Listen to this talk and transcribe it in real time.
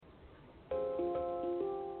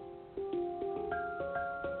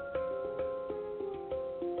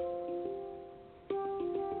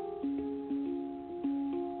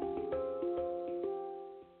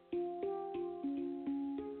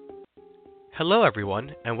Hello,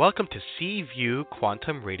 everyone, and welcome to View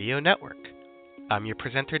Quantum Radio Network. I'm your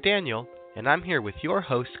presenter, Daniel, and I'm here with your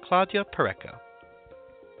host, Claudia Pareco.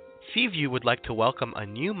 View would like to welcome a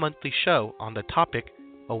new monthly show on the topic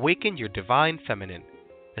Awaken Your Divine Feminine,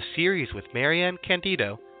 a series with Marianne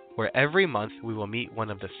Candido, where every month we will meet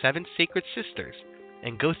one of the seven sacred sisters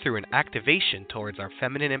and go through an activation towards our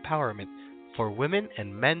feminine empowerment for women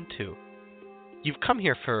and men too. You've come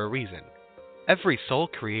here for a reason. Every soul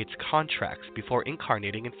creates contracts before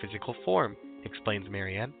incarnating in physical form, explains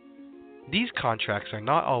Marianne. These contracts are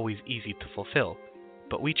not always easy to fulfill,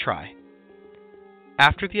 but we try.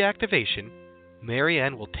 After the activation,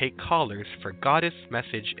 Marianne will take callers for Goddess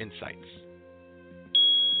Message Insights.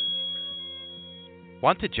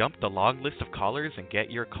 Want to jump the long list of callers and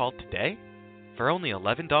get your call today? For only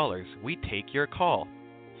 $11, we take your call.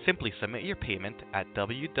 Simply submit your payment at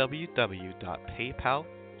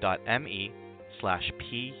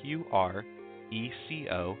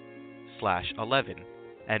www.paypal.me/PURECO/11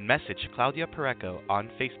 and message Claudia Pareco on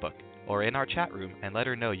Facebook or in our chat room and let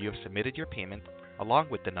her know you have submitted your payment along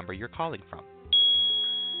with the number you're calling from.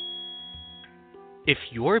 If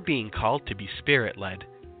you're being called to be spirit-led,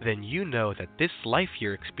 then you know that this life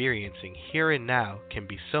you're experiencing here and now can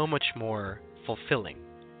be so much more fulfilling.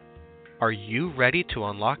 Are you ready to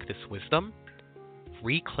unlock this wisdom?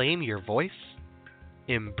 Reclaim your voice?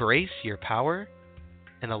 Embrace your power?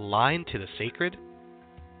 And align to the sacred?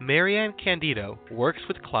 Marianne Candido works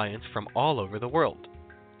with clients from all over the world.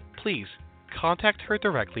 Please contact her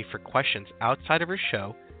directly for questions outside of her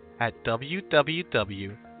show at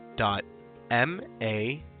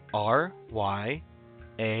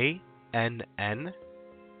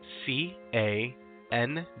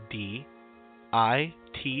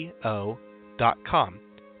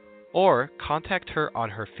or contact her on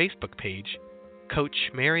her Facebook page,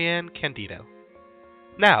 Coach Marianne Candido.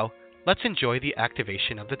 Now, let's enjoy the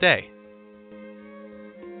activation of the day.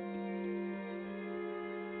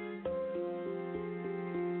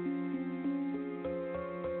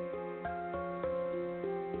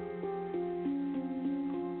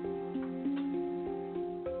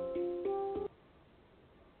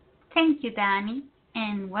 Thank you, Danny,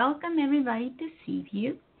 and welcome everybody to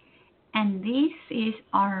View. And this is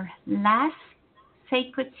our last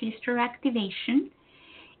Sacred Sister activation.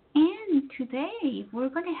 And today we're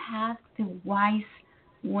going to have the Wise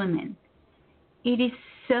Woman. It is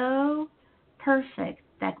so perfect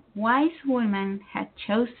that Wise Woman had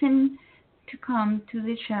chosen to come to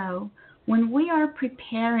the show when we are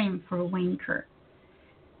preparing for winter.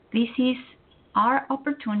 This is our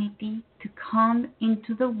opportunity to come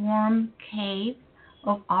into the warm cave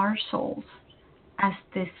of our souls as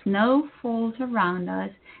the snow falls around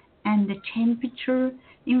us and the temperature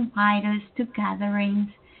invites us to gatherings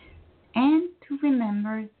and to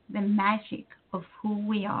remember the magic of who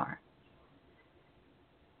we are.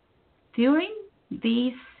 During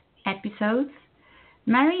these episodes,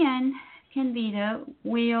 Marianne Candido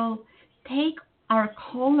will take our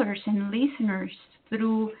callers and listeners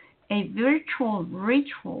through a virtual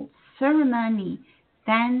ritual, ceremony,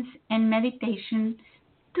 dance, and meditation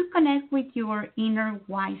to connect with your inner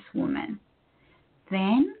wise woman.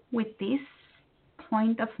 Then, with this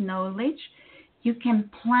point of knowledge, you can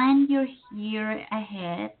plan your year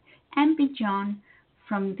ahead and beyond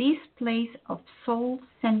from this place of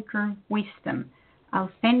soul-centered wisdom,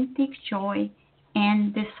 authentic joy,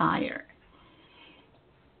 and desire.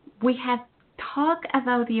 We have talked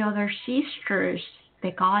about the other sisters,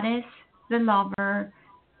 the goddess, the lover,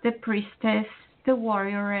 the priestess, the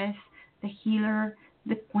warrioress, the healer,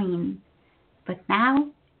 the queen. But now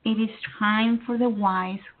it is time for the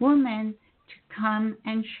wise woman to come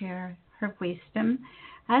and share her wisdom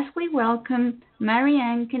as we welcome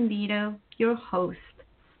Marianne Candido, your host.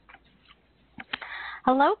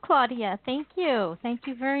 Hello, Claudia. Thank you. Thank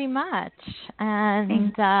you very much.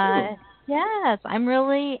 And yes, I'm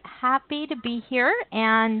really happy to be here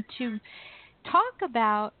and to talk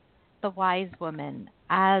about the wise woman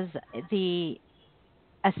as a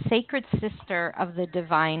sacred sister of the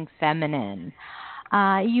divine feminine.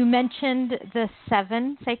 You mentioned the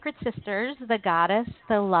seven sacred sisters, the goddess,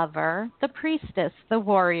 the lover, the priestess, the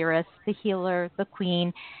warrioress, the healer, the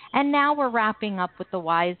queen, and now we're wrapping up with the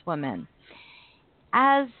wise woman.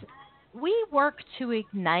 As we work to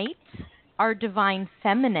ignite our divine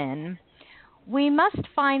feminine, we must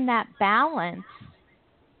find that balance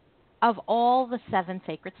of all the seven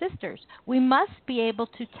sacred sisters. We must be able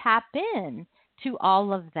to tap in to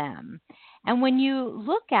all of them. And when you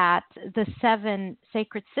look at the seven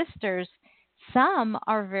sacred sisters, some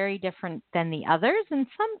are very different than the others, and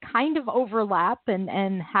some kind of overlap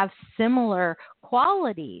and have similar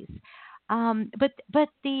qualities. But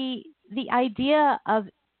the idea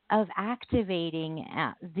of activating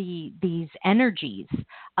these energies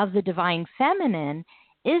of the divine feminine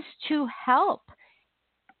is to help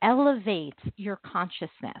elevate your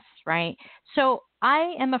consciousness, right? So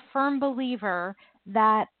I am a firm believer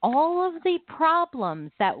that all of the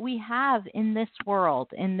problems that we have in this world,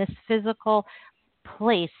 in this physical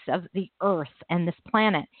place of the earth and this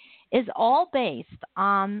planet, is all based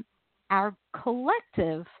on our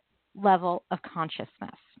collective level of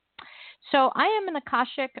consciousness. So I am an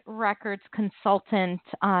Akashic Records consultant,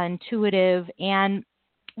 intuitive, and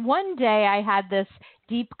one day I had this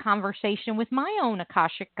deep conversation with my own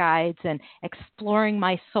Akashic guides and exploring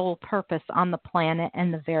my soul purpose on the planet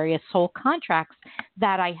and the various soul contracts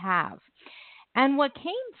that I have. And what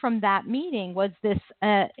came from that meeting was this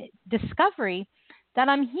discovery that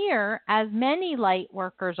I'm here, as many light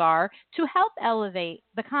workers are, to help elevate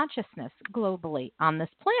the consciousness globally on this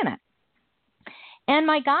planet. And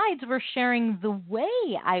my guides were sharing the way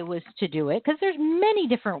I was to do it, because there's many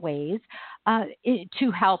different ways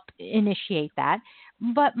to help initiate that.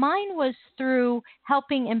 But mine was through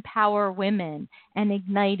helping empower women and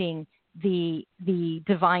igniting the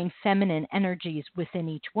divine feminine energies within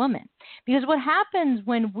each woman. Because what happens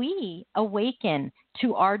when we awaken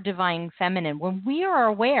to our divine feminine, when we are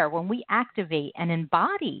aware, when we activate and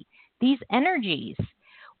embody these energies,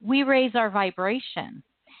 we raise our vibration.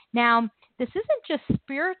 Now, this isn't just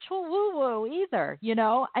spiritual woo-woo either, you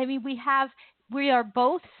know. I mean, we are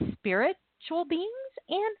both spiritual beings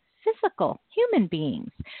and physical human beings.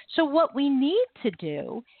 So what we need to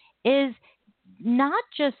do is not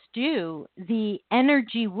just do the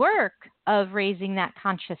energy work of raising that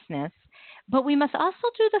consciousness, but we must also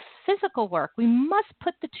do the physical work. We must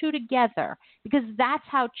put the two together, because that's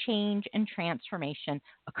how change and transformation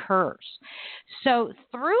occurs. So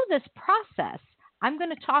through this process, I'm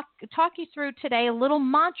going to talk you through today a little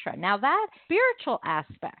mantra. Now, that spiritual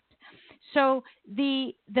aspect. So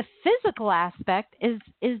the physical aspect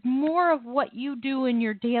is more of what you do in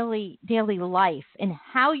your daily life and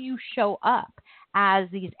how you show up as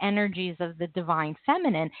these energies of the divine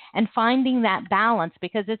feminine, and finding that balance,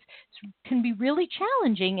 because it can be really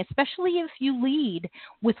challenging, especially if you lead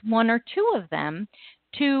with one or two of them,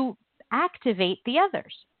 to activate the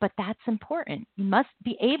others. But that's important. You must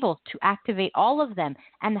be able to activate all of them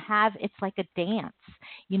and have, it's like a dance,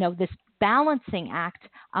 you know, this balancing act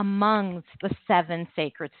amongst the 7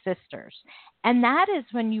 sacred sisters. And that is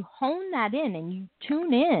when you hone that in and you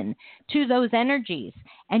tune in to those energies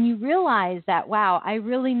and you realize that, wow, I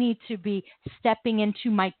really need to be stepping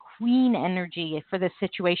into my queen energy for this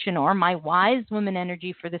situation, or my wise woman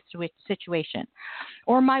energy for this situation,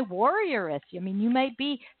 or my warrioress. I mean, you might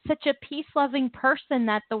be such a peace-loving person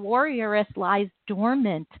that the warrioress lies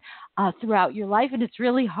dormant throughout your life, and it's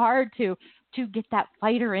really hard to get that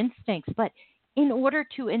fighter instincts. But in order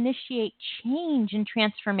to initiate change and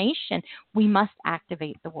transformation, we must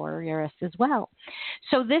activate the warrioress as well.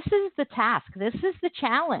 So this is the task. This is the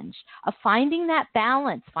challenge of finding that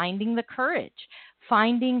balance, finding the courage,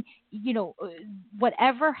 finding, you know,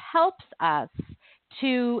 whatever helps us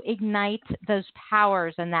to ignite those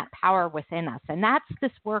powers and that power within us. And that's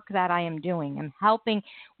this work that I am doing. I'm helping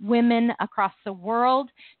women across the world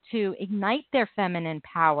to ignite their feminine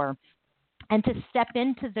power and to step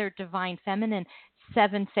into their divine feminine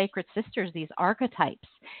 7 sacred sisters, these archetypes,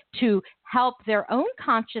 to help their own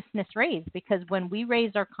consciousness raise. Because when we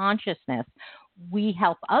raise our consciousness, we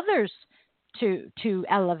help others to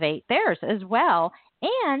elevate theirs as well,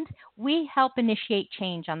 and we help initiate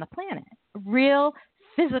change on the planet, real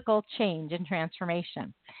physical change and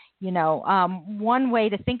transformation. You know, one way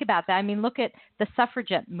to think about that, I mean, look at the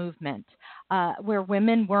suffragette movement, where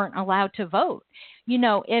women weren't allowed to vote. You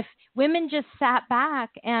know, if women just sat back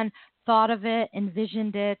and thought of it,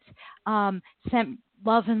 envisioned it, sent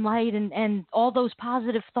love and light and all those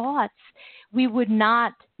positive thoughts, we would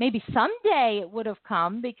not, maybe someday it would have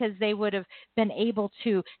come, because they would have been able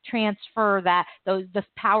to transfer the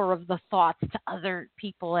power of the thoughts to other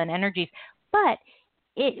people and energies. But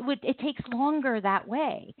it takes longer that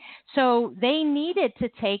way. So they needed to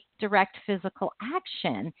take direct physical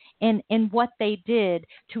action in what they did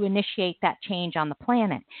to initiate that change on the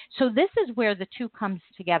planet. So this is where the two comes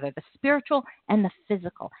together, the spiritual and the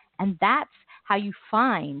physical. And that's how you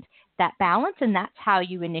find that balance, and that's how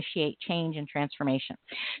you initiate change and transformation.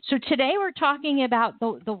 So today we're talking about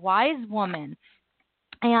the wise woman.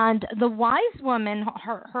 And the wise woman,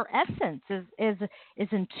 her essence is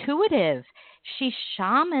intuitive. She's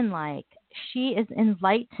shaman-like. She is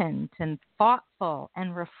enlightened and thoughtful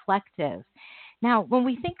and reflective. Now, when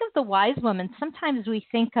we think of the wise woman, sometimes we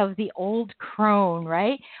think of the old crone,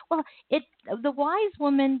 right? Well, the wise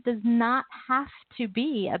woman does not have to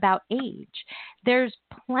be about age. There's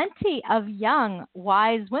plenty of young,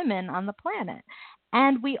 wise women on the planet,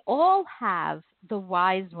 and we all have the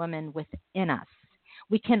wise woman within us.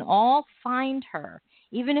 We can all find her.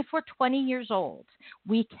 Even if we're 20 years old,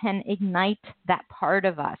 we can ignite that part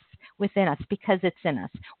of us within us because it's in us.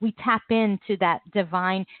 We tap into that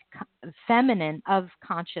divine feminine of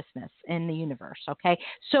consciousness in the universe, okay?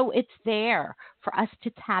 So it's there for us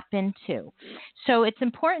to tap into. So it's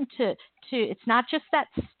important to it's not just that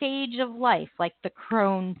stage of life, like the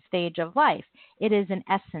crone stage of life. It is in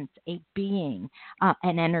essence a being,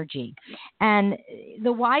 an energy. And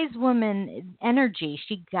the wise woman energy,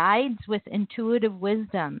 she guides with intuitive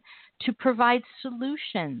wisdom to provide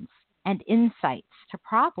solutions and insights to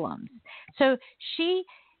problems. So she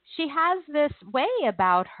has this way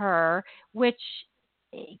about her which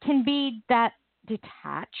can be that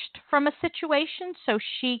detached from a situation, so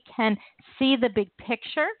she can see the big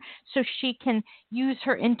picture, so she can use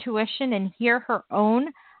her intuition and hear her own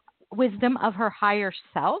wisdom of her higher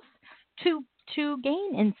self to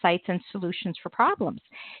gain insights and solutions for problems.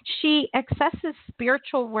 She accesses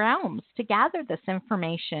spiritual realms to gather this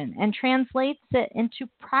information and translates it into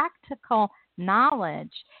practical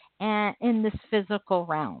knowledge and in this physical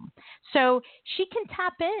realm. So she can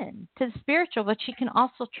tap in to the spiritual, but she can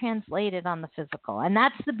also translate it on the physical. And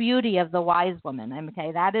that's the beauty of the wise woman.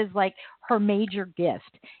 Okay, that is like her major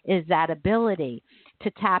gift, is that ability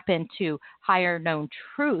to tap into higher known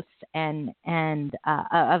truths and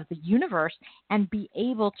of the universe and be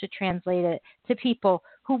able to translate it to people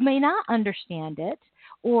who may not understand it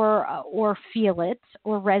or feel it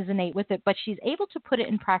or resonate with it, but she's able to put it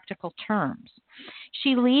in practical terms.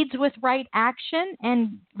 She leads with right action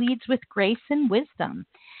and leads with grace and wisdom.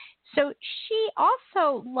 So she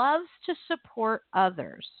also loves to support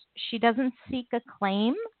others. She doesn't seek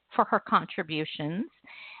acclaim for her contributions,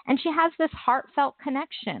 and she has this heartfelt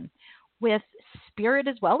connection with spirit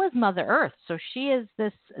as well as Mother Earth. So she is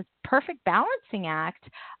this perfect balancing act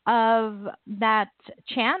of that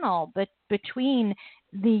channel between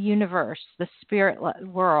the universe, the spirit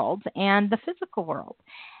world, and the physical world.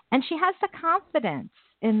 And she has the confidence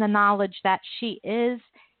in the knowledge that she is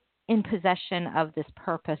in possession of this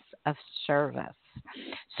purpose of service.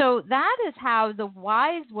 So that is how the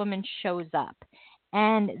wise woman shows up.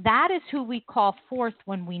 And that is who we call forth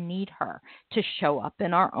when we need her to show up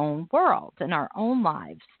in our own world, in our own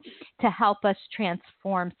lives, to help us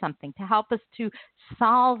transform something, to help us to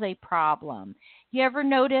solve a problem. You ever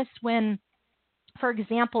notice when, for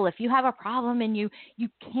example, if you have a problem and you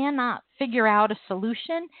cannot figure out a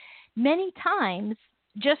solution, many times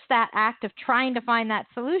just that act of trying to find that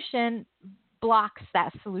solution blocks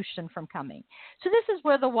that solution from coming. So this is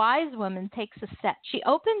where the wise woman takes a step. She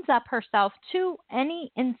opens up herself to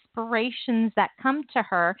any inspirations that come to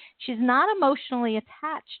her. She's not emotionally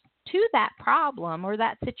attached to that problem or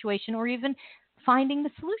that situation or even finding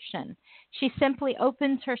the solution. She simply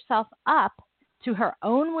opens herself up to her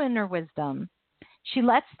own inner wisdom. She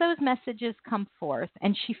lets those messages come forth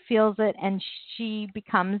and she feels it, and she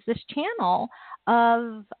becomes this channel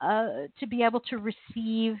of to be able to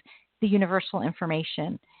receive the universal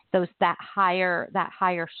information, that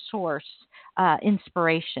higher source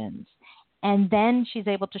inspirations. And then she's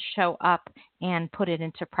able to show up and put it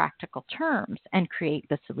into practical terms and create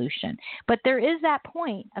the solution. But there is that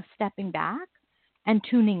point of stepping back and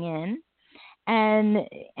tuning in. And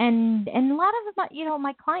a lot of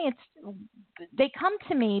my clients, they come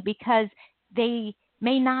to me because they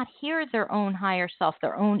may not hear their own higher self,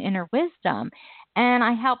 their own inner wisdom. And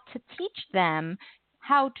I help to teach them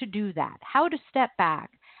how to do that, how to step back,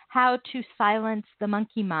 how to silence the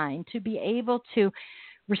monkey mind, to be able to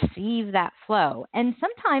receive that flow. And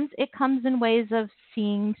sometimes it comes in ways of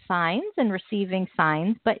seeing signs and receiving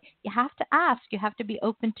signs, but you have to ask, you have to be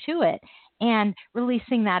open to it. And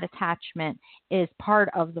releasing that attachment is part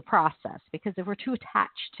of the process, because if we're too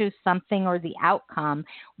attached to something or the outcome,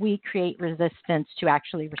 we create resistance to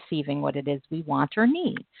actually receiving what it is we want or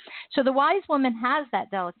need. So the wise woman has that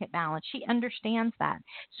delicate balance. She understands that.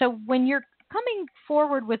 So when you're coming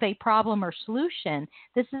forward with a problem or solution,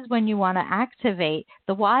 this is when you want to activate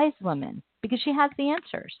the wise woman, because she has the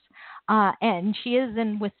answers. And she is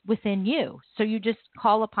within you. So you just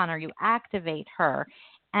call upon her, you activate her,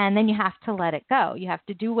 and then you have to let it go. You have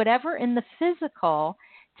to do whatever in the physical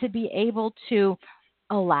to be able to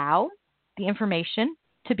allow the information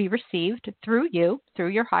to be received through you, through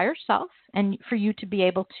your higher self, and for you to be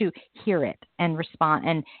able to hear it and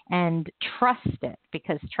respond and trust it,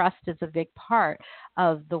 because trust is a big part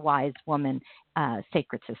of the Wise Woman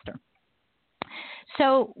sacred system.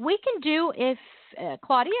 So we can do, if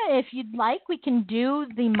Claudia, if you'd like, we can do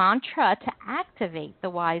the mantra to activate the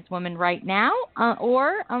Wise Woman right now,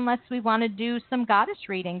 or unless we want to do some goddess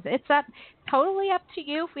readings. It's totally up to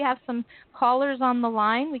you. If we have some callers on the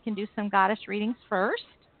line, we can do some goddess readings first.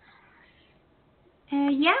 Yeah,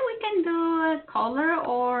 we can do a caller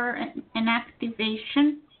or an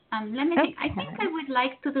activation. Let me think. I think I would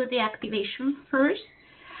like to do the activation first.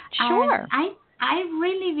 Sure. I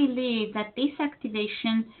really believe that this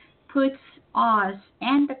activation puts us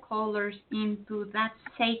and the callers into that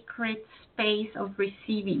sacred space of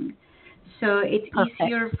receiving. So it's Perfect.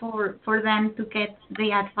 easier for them to get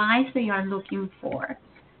the advice they are looking for.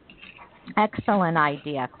 Excellent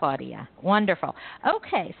idea, Claudia. Wonderful.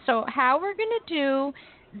 Okay, so how we're going to do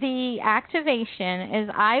the activation is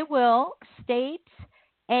I will state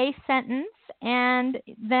a sentence and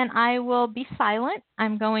then I will be silent.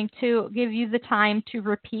 I'm going to give you the time to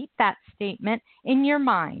repeat that statement in your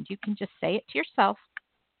mind. You can just say it to yourself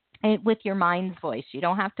with your mind's voice. You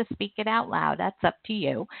don't have to speak it out loud. That's up to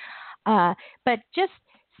you. But just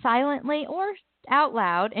silently or out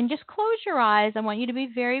loud, and just close your eyes. I want you to be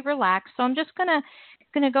very relaxed. So I'm just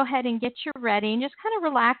gonna go ahead and get you ready, and just kind of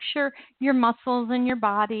relax your muscles and your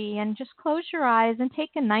body, and just close your eyes and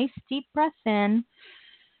take a nice deep breath in,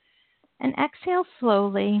 and exhale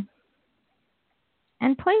slowly,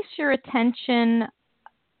 and place your attention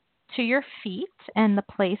to your feet and the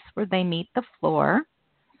place where they meet the floor.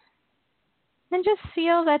 And just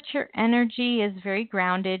feel that your energy is very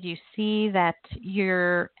grounded. You see that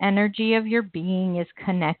your energy of your being is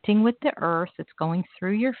connecting with the earth. It's going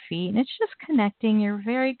through your feet, and it's just connecting. You're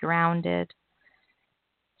very grounded.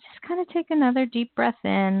 Just kind of take another deep breath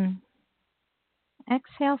in.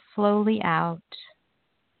 Exhale slowly out.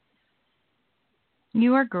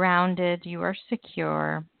 You are grounded. You are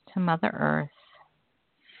secure to Mother Earth.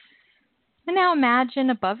 And now imagine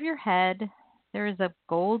above your head there is a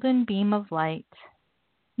golden beam of light.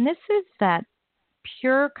 And this is that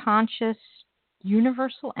pure, conscious,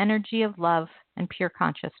 universal energy of love and pure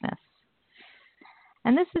consciousness.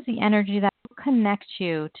 And this is the energy that will connect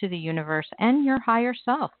you to the universe and your higher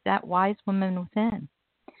self, that wise woman within.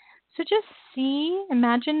 So just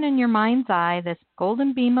imagine in your mind's eye this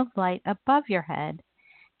golden beam of light above your head,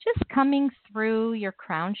 just coming through your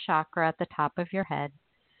crown chakra at the top of your head.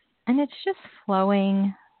 And it's just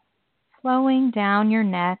flowing down your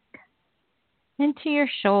neck, into your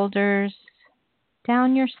shoulders,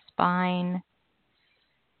 down your spine,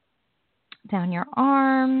 down your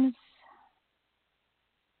arms,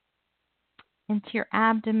 into your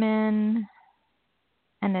abdomen,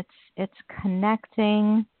 and it's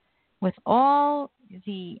connecting with all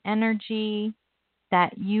the energy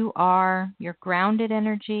that you are, your grounded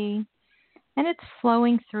energy, and it's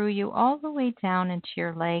flowing through you all the way down into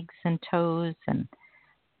your legs and toes and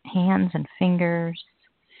hands and fingers.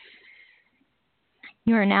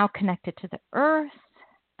 You are now connected to the earth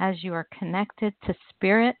as you are connected to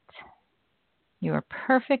spirit. You are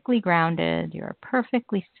perfectly grounded. You are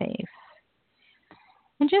perfectly safe.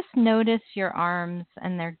 And just notice your arms,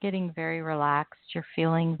 and they're getting very relaxed. You're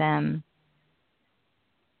feeling them.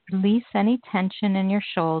 Release any tension in your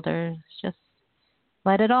shoulders. Just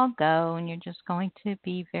let it all go, and you're just going to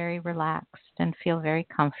be very relaxed and feel very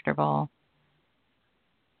comfortable.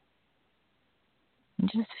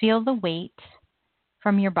 And just feel the weight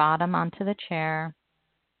from your bottom onto the chair.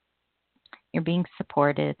 You're being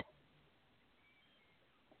supported.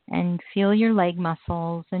 And feel your leg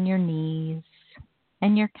muscles and your knees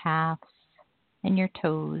and your calves and your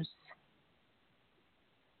toes.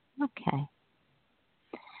 Okay.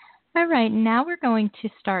 All right, now we're going to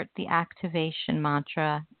start the activation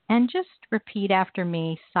mantra, and just repeat after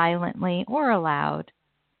me silently or aloud.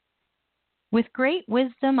 With great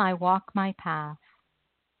wisdom I walk my path.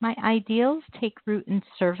 My ideals take root in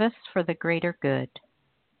service for the greater good.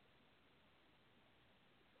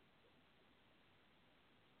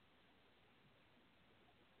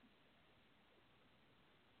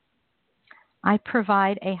 I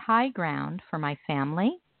provide a high ground for my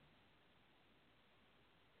family,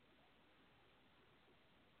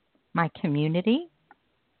 my community,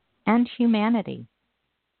 and humanity.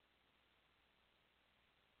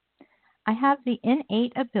 I have the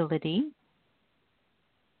innate ability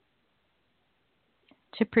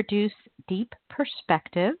to produce deep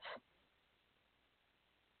perspective,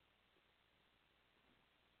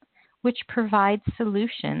 which provides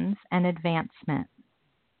solutions and advancement.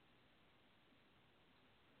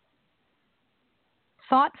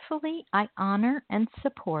 Thoughtfully, I honor and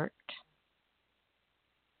support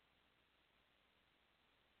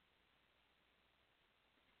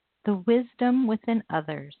the wisdom within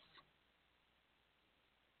others.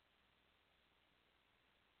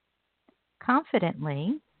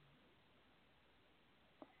 Confidently,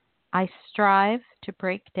 I strive to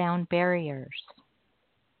break down barriers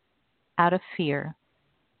out of fear.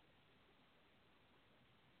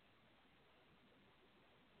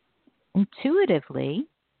 Intuitively,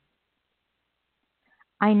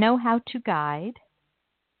 I know how to guide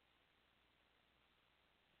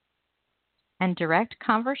and direct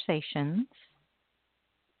conversations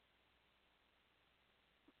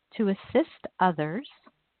to assist others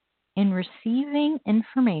in receiving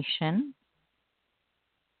information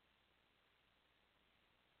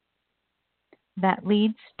that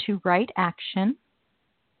leads to right action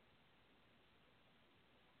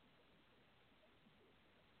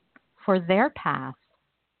for their path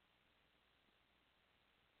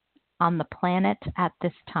on the planet at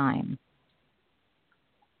this time.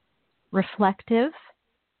 Reflective,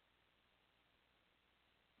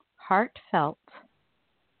 heartfelt,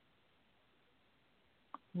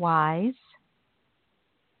 wise,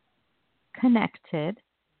 connected,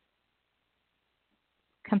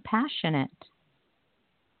 compassionate,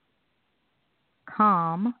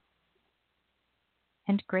 calm,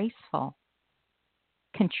 and graceful.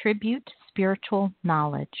 Contribute spiritual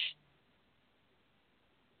knowledge.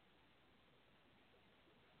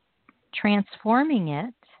 Transforming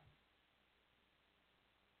it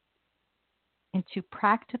into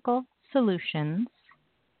practical solutions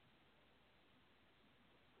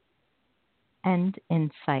and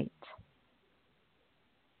insight.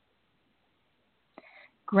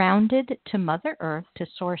 Grounded to Mother Earth, to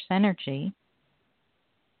Source Energy,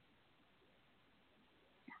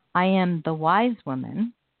 I am the Wise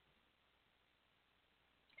Woman.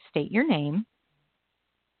 State your name,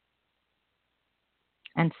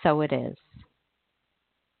 and so it is.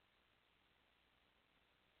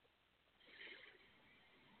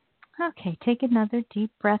 Okay, take another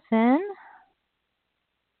deep breath in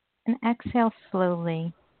and exhale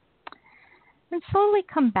slowly. And slowly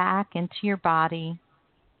come back into your body.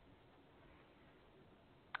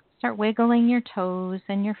 Start wiggling your toes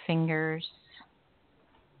and your fingers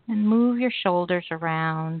and move your shoulders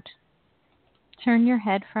around. Turn your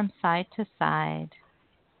head from side to side.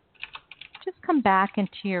 Just come back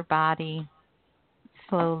into your body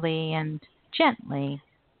slowly and gently.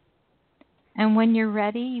 And when you're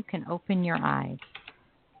ready, you can open your eyes.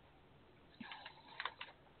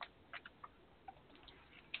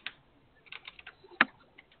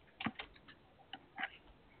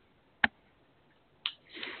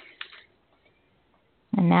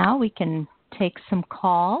 And now we can take some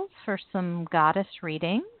calls for some goddess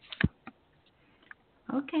readings.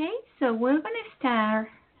 Okay, so we're going to start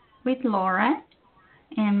with Laura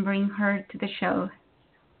and bring her to the show.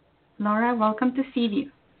 Laura, welcome to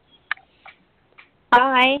CView.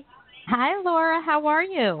 Hi. Hi, Laura. How are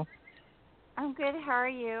you? I'm good. How are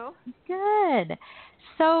you? Good.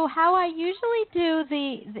 So how I usually do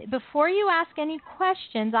before you ask any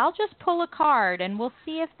questions, I'll just pull a card and we'll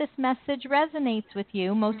see if this message resonates with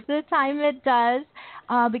you. Most of the time it does,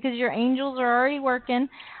 because your angels are already working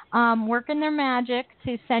their magic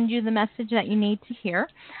to send you the message that you need to hear.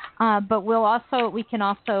 But we can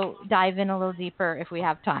also dive in a little deeper if we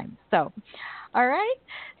have time. So, all right.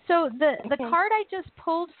 So the card I just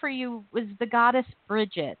pulled for you was the goddess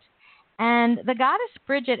Bridget. And the goddess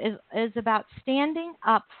Bridget is about standing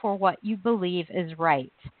up for what you believe is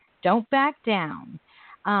right. Don't back down.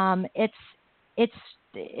 It's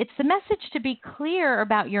the message to be clear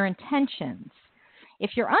about your intentions.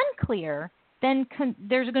 If you're unclear, then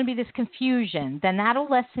there's going to be this confusion. Then that'll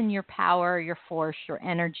lessen your power, your force, your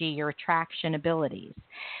energy, your attraction abilities.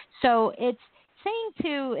 So it's saying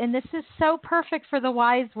and this is so perfect for the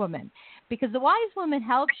wise woman, because the wise woman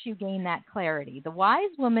helps you gain that clarity. The wise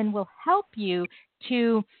woman will help you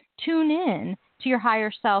to tune in to your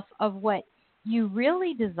higher self of what you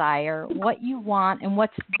really desire, what you want, and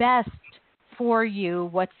what's best for you,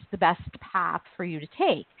 what's the best path for you to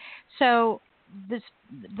take. So this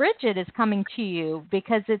Bridget is coming to you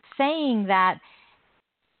because it's saying that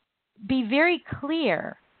be very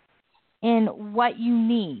clear in what you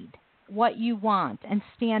need, what you want, and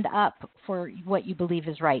stand up for what you believe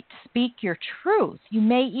is right. Speak your truth. You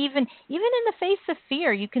may even in the face of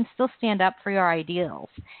fear, you can still stand up for your ideals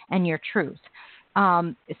and your truth.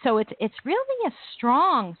 So it's really a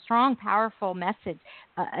strong, powerful message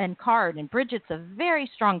and card. And Bridget's a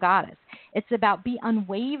very strong goddess. It's about be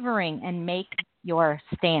unwavering and make your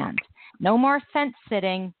stand. No more fence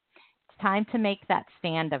sitting. It's time to make that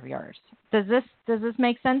stand of yours. Does this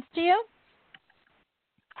make sense to you?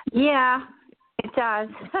 Yeah, it does.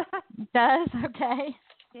 It does? Okay.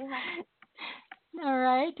 Yeah. All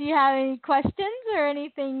right. Do you have any questions or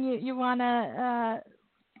anything you want to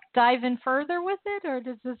dive in further with it, or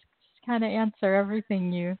does this kind of answer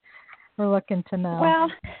everything you were looking to know?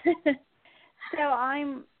 Well, so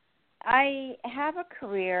I have a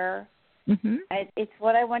career. Mm-hmm. It's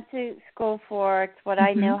what I went to school for. It's what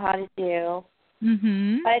I know how to do.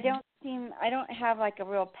 Mm-hmm. But I don't have like a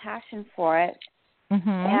real passion for it. Mm-hmm.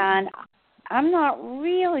 And I'm not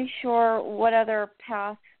really sure what other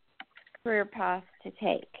career path to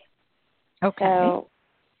take. Okay. So,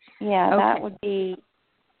 yeah, Okay. that would be...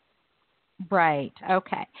 Right.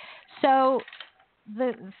 Okay. So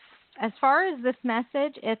as far as this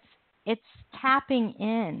message, it's tapping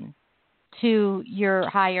in to your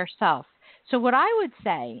higher self. So what I would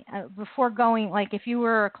say before going, like if you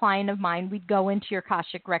were a client of mine, we'd go into your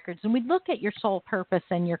Akashic records and we'd look at your soul purpose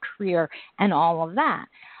and your career and all of that.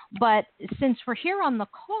 But since we're here on the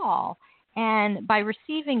call and by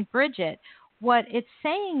receiving Bridget, what it's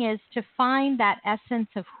saying is to find that essence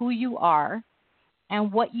of who you are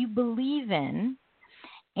and what you believe in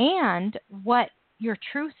and what your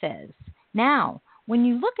truth is. Now, when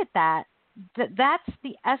you look at that, that's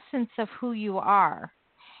the essence of who you are.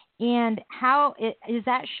 And how is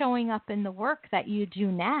that showing up in the work that you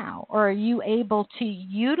do now? Or are you able to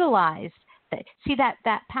utilize that? See,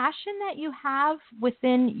 that passion that you have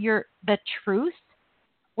within the truth,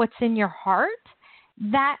 what's in your heart,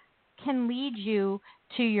 that can lead you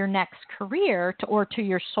to your next career or to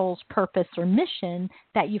your soul's purpose or mission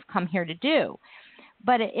that you've come here to do.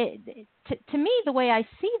 But to me, the way I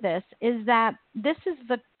see this is that this is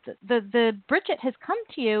the Bridget has come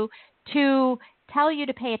to you to tell you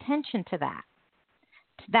to pay attention to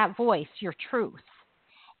that voice, your truth,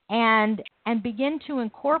 and begin to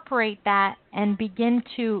incorporate that and begin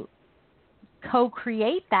to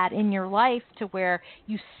co-create that in your life to where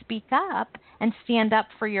you speak up and stand up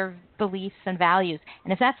for your beliefs and values.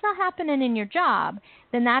 And if that's not happening in your job,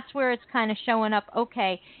 then that's where it's kind of showing up.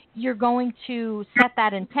 Okay, you're going to set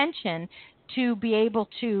that intention to be able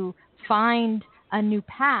to find a new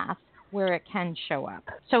path where it can show up.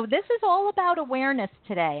 So this is all about awareness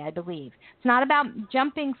today, I believe. It's not about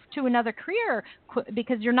jumping to another career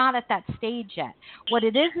because you're not at that stage yet. What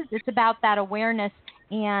it is it's about that awareness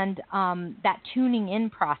and that tuning in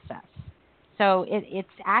process. So it's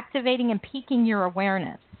activating and peaking your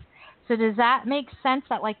awareness. So does that make sense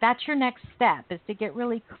that that's your next step, is to get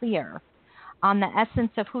really clear on the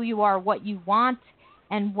essence of who you are, what you want,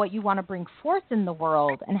 and what you want to bring forth in the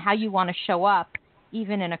world, and how you want to show up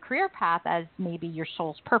even in a career path as maybe your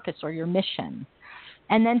soul's purpose or your mission.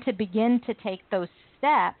 And then to begin to take those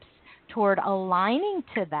steps toward aligning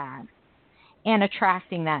to that and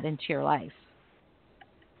attracting that into your life.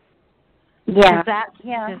 Yeah.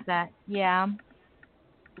 Yeah.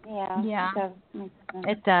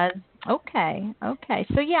 It does. Okay.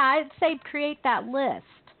 So yeah, I'd say create that list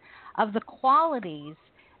of the qualities.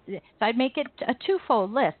 So I'd make it a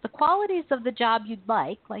twofold list. The qualities of the job you'd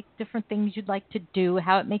like different things you'd like to do,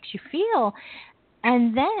 how it makes you feel.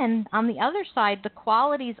 And then on the other side, the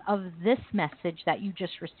qualities of this message that you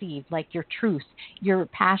just received, like your truth, your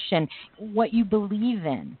passion, what you believe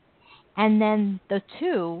in. And then the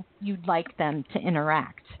two, you'd like them to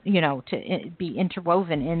interact, to be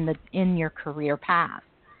interwoven in your career path.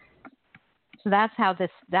 So that's how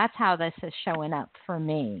this is showing up for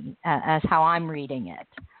me, as how I'm reading it.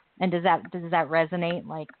 And does that resonate?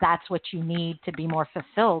 Like that's what you need to be more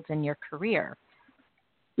fulfilled in your career?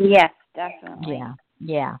 Yes, definitely.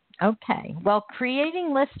 Yeah. Okay. Well,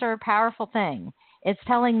 creating lists are a powerful thing. It's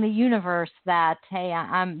telling the universe that, hey,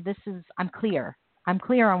 I'm clear. I'm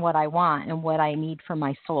clear on what I want and what I need for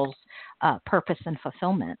my soul's purpose and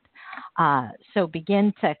fulfillment. So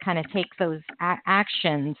begin to kind of take those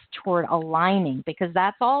actions toward aligning, because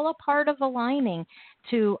that's all a part of aligning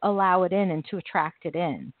to allow it in and to attract it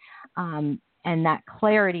in. And that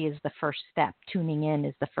clarity is the first step. Tuning in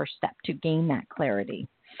is the first step to gain that clarity.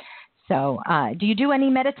 So do you do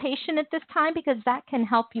any meditation at this time? Because that can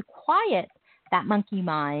help you quiet that monkey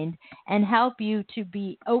mind and help you to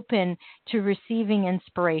be open to receiving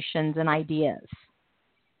inspirations and ideas.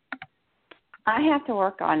 I have to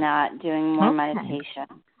work on that, doing more meditation.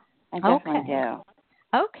 I definitely do.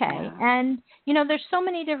 Okay. Yeah. And, there's so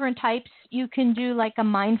many different types. You can do like a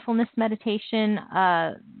mindfulness meditation,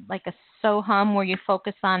 like a So-Hum, where you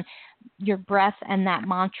focus on your breath and that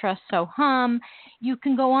mantra, So-Hum. You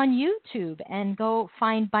can go on YouTube and go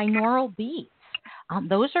find binaural beats.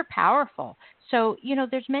 Those are powerful. So,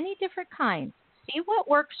 there's many different kinds. See what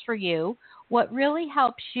works for you, what really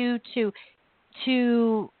helps you to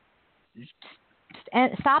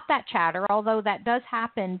stop that chatter, although that does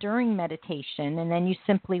happen during meditation. And then you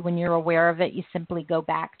simply, when you're aware of it, you simply go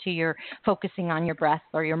back to your focusing on your breath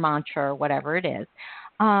or your mantra or whatever it is.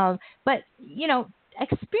 But,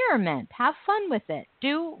 experiment, have fun with it.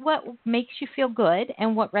 Do what makes you feel good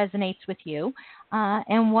and what resonates with you.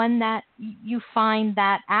 And one that you find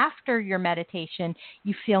that after your meditation,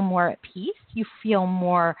 you feel more at peace, you feel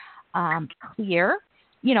more clear.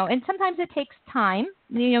 And sometimes it takes time.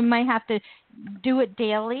 You might have to do it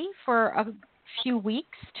daily for a few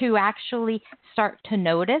weeks to actually start to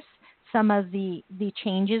notice some of the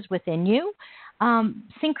changes within you.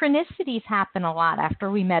 Synchronicities happen a lot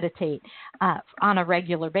after we meditate on a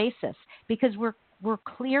regular basis because we're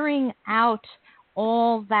clearing out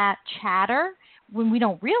all that chatter when we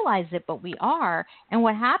don't realize it, but we are. And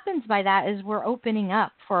what happens by that is we're opening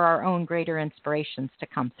up for our own greater inspirations to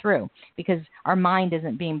come through because our mind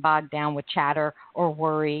isn't being bogged down with chatter or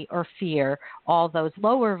worry or fear, all those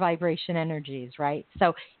lower vibration energies, right?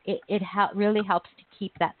 So it really helps to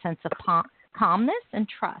keep that sense of calmness and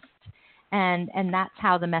trust. And that's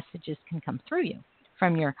how the messages can come through you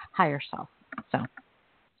from your higher self. So.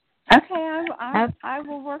 Okay, I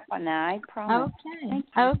will work on that. I promise.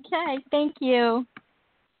 Okay. Thank you.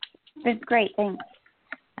 It's great. Thanks.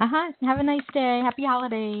 Have a nice day. Happy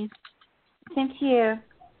holidays. Same to you.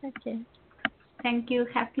 Okay. Thank you.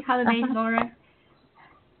 Happy holidays, Laura.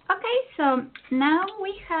 Okay, so now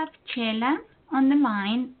we have Chela on the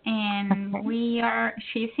line, and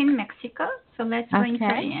she's in Mexico, so let's bring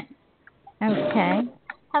her in. Okay.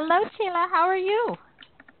 Hello, Chela. How are you?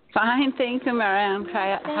 Fine, thank you, Marianne.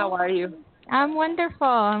 How are you? I'm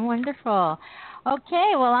wonderful.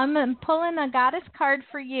 Okay, well, I'm pulling a goddess card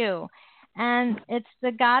for you, and it's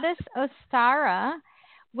the goddess Ostara,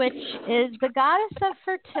 which is the goddess of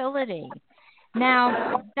fertility.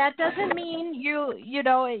 Now, that doesn't mean you're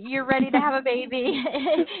ready to have a baby.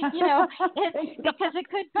 Because it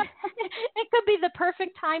could be the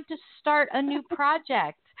perfect time to start a new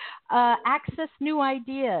project, access new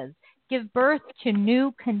ideas, give birth to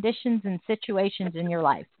new conditions and situations in your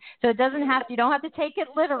life. So you don't have to take it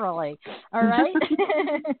literally. All right.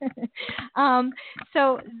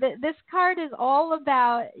 This card is all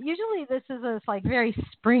about, usually this is a very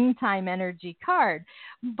springtime energy card,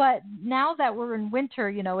 but now that we're in winter,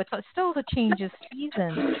 it's still the change of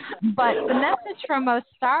season. But the message from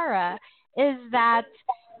Ostara is that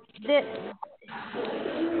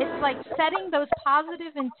it's like setting those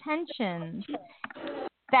positive intentions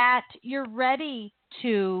that you're ready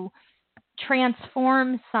to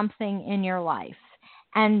transform something in your life.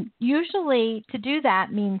 And usually to do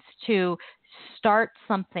that means to start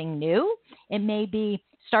something new. It may be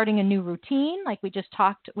starting a new routine, like we just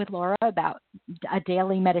talked with Laura about a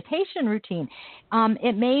daily meditation routine.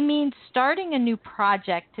 It may mean starting a new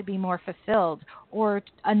project to be more fulfilled, or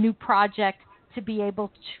a new project to be able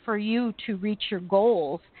for you to reach your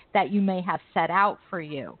goals that you may have set out for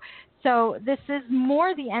you. So this is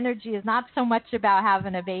more, the energy is not so much about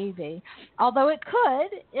having a baby, although it could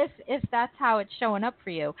if that's how it's showing up for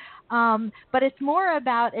you. But it's more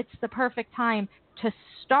about, it's the perfect time to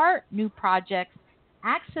start new projects,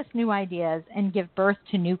 access new ideas, and give birth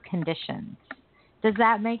to new conditions. Does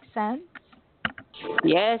that make sense?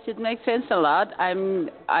 Yes, it makes sense a lot.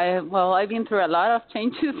 I've been through a lot of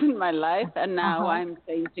changes in my life, and now I'm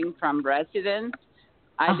changing from residence.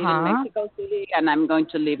 I live in Mexico City, and I'm going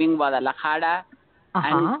to live in Guadalajara,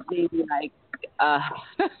 and it's been a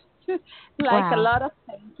lot of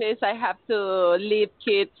changes. I have to leave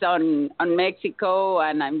kids on Mexico,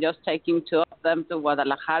 and I'm just taking 2 of them to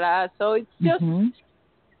Guadalajara. So it's just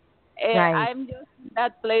I'm just in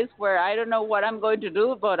that place where I don't know what I'm going to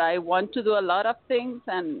do, but I want to do a lot of things,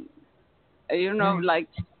 and I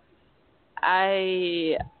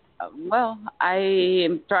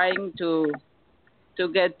am trying to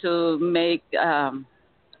get to make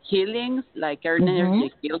healings, like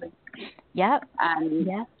energy healing. Yep.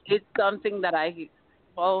 And it's something that I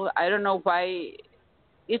don't know why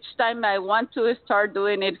each time I want to start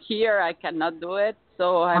doing it here, I cannot do it.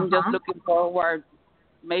 So I'm just looking forward,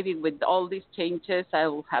 maybe with all these changes, I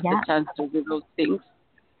will have the chance to do those things.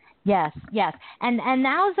 Yes. And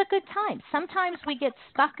now is a good time. Sometimes we get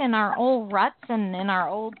stuck in our old ruts and in our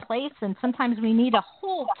old place, and sometimes we need a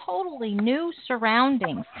whole totally new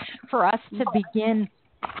surroundings for us to begin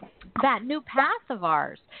that new path of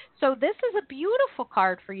ours. So this is a beautiful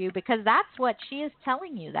card for you because that's what she is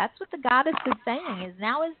telling you. That's what the goddess is saying, is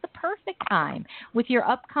now is the perfect time with your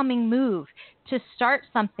upcoming move to start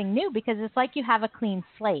something new, because it's like you have a clean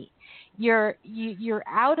slate. You're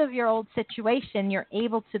out of your old situation. You're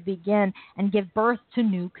able to begin and give birth to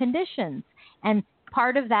new conditions. And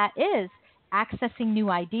part of that is accessing new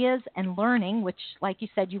ideas and learning, which, like you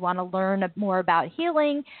said, you want to learn more about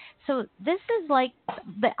healing. So this is like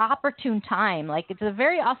the opportune time. Like, it's a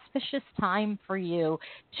very auspicious time for you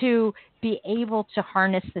to be able to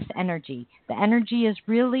harness this energy. The energy is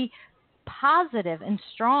really positive and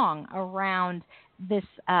strong around this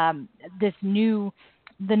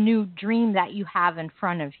the new dream that you have in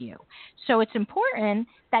front of you. So it's important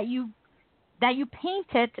that you paint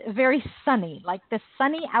it very sunny, like the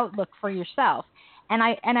sunny outlook for yourself. And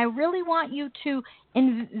I really want you to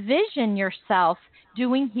envision yourself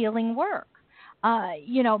doing healing work.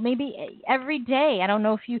 Maybe every day. I don't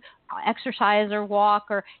know if you exercise or walk,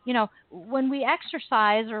 or, when we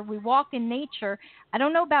exercise or we walk in nature, I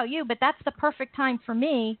don't know about you, but that's the perfect time for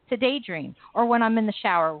me to daydream, or when I'm in the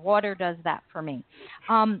shower. Water does that for me.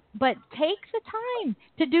 But take the time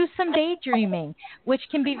to do some daydreaming, which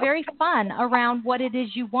can be very fun around what it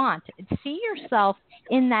is you want. See yourself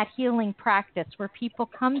in that healing practice where people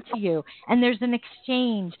come to you and there's an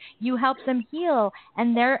exchange. You help them heal,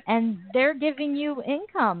 and they're giving you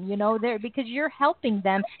income, because you're helping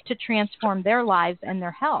them to transform their lives and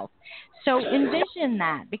their health. So envision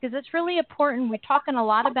that, because it's really important. We're talking a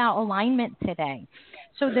lot about alignment today.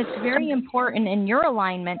 So that's very important in your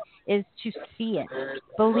alignment is to see it,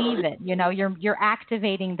 believe it. You're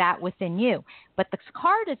activating that within you. But the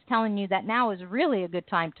card is telling you that now is really a good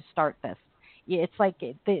time to start this. It's like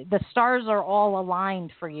the stars are all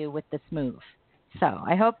aligned for you with this move. So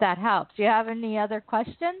I hope that helps. Do you have any other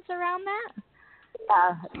questions around that?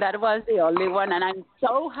 Yeah, that was the only one, and I'm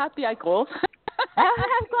so happy I called.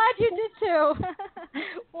 I'm glad you did too.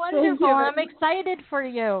 Wonderful. I'm excited for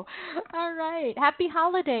you. All right. Happy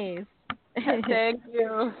holidays. Thank you. Thank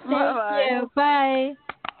you. Bye.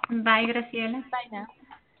 Bye, Graciela. Bye now.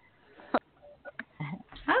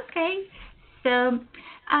 Okay. So,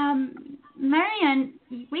 Marianne,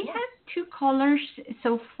 we have 2 callers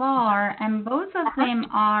so far, and both of them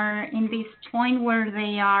are in this point where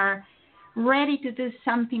they are ready to do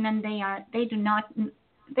something, and they are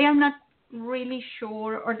not really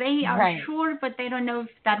sure, or they are sure, but they don't know if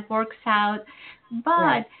that works out.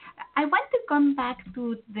 But I want to come back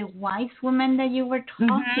to the wise woman that you were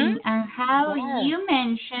talking, and how you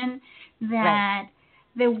mentioned that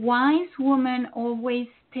the wise woman always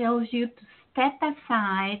tells you to step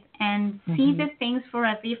aside and see the things for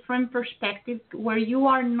a different perspective where you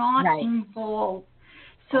are not involved,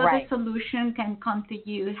 so the solution can come to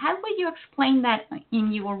you. How would you explain that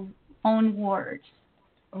in your own words?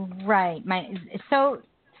 Right. So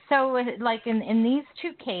like in these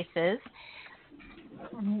 2 cases,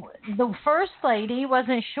 the first lady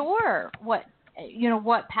wasn't sure what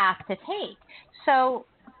path to take. So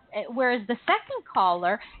whereas the second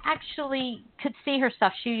caller actually could see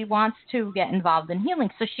herself. She wants to get involved in healing.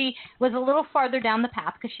 So she was a little farther down the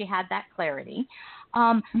path because she had that clarity.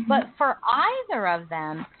 But for either of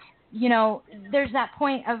them, there's that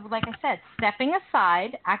point of, like I said, stepping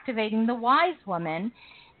aside, activating the wise woman,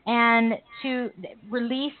 and to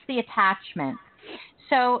release the attachment.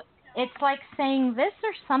 So it's like saying this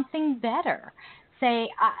or something better. Say,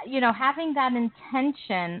 having that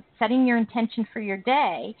intention, setting your intention for your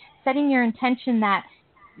day, setting your intention that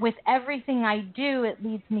with everything I do, it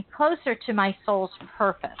leads me closer to my soul's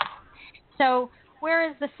purpose. So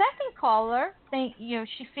whereas the second caller,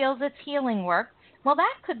 she feels it's healing work. Well,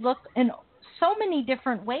 that could look in so many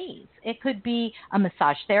different ways. It could be a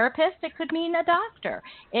massage therapist. It could mean a doctor.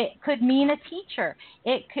 It could mean a teacher.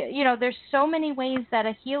 It could, there's so many ways that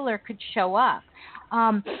a healer could show up.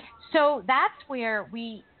 So that's where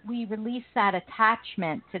we release that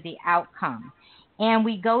attachment to the outcome, and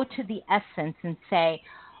we go to the essence and say,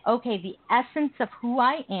 okay, the essence of who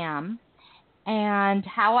I am and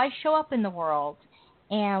how I show up in the world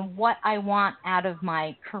and what I want out of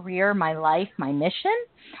my career, my life, my mission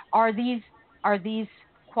are these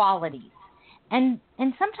qualities. And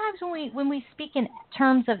sometimes when we speak in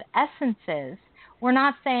terms of essences, we're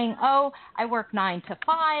not saying, oh, I work 9 to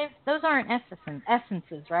 5. Those aren't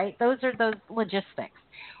essences, right? Those are those logistics.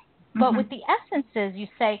 But with the essences, you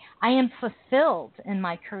say, I am fulfilled in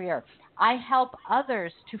my career. I help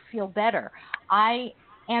others to feel better. I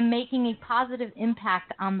am making a positive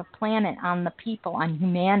impact on the planet, on the people, on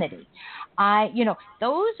humanity.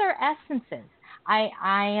 Those are essences. I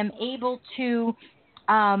am able to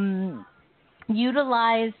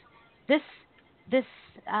utilize this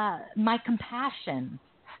my compassion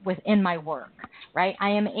within my work, right? I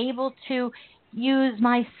am able to use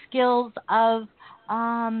my skills of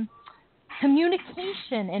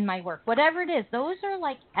communication in my work, whatever it is. Those are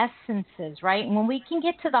like essences, right? And when we can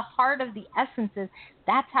get to the heart of the essences,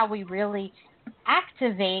 that's how we really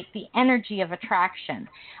activate the energy of attraction,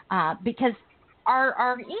 because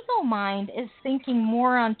our ego mind is thinking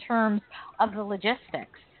more on terms of the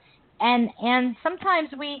logistics. And sometimes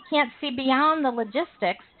we can't see beyond the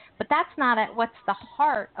logistics, but that's not at what's the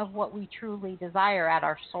heart of what we truly desire at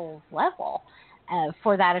our soul's level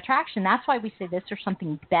for that attraction. That's why we say this or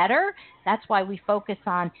something better. That's why we focus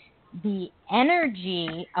on the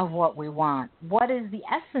energy of what we want. What is the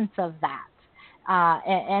essence of that?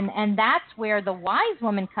 And that's where the wise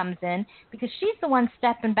woman comes in, because she's the one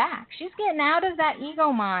stepping back. She's getting out of that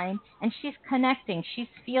ego mind, and she's connecting. She's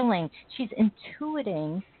feeling. She's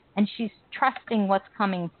intuiting. And she's trusting what's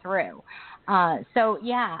coming through. So,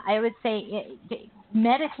 yeah, I would say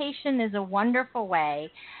meditation is a wonderful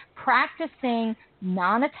way. Practicing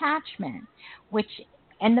non-attachment,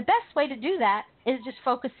 and the best way to do that is just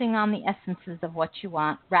focusing on the essences of what you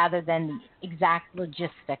want rather than the exact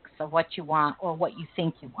logistics of what you want or what you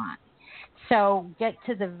think you want. So get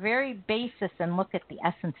to the very basis and look at the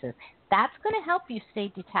essences. That's going to help you stay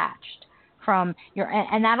detached from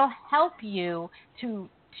and that'll help you to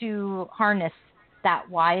harness that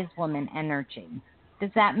wise woman energy.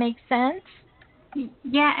 Does that make sense?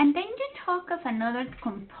 Yeah, and then you talk of another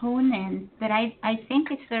component that I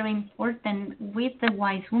think is very important with the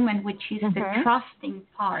wise woman, which is the trusting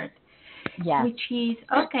part. Yes. Which is,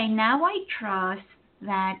 okay, now I trust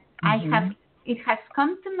that it has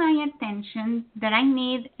come to my attention that I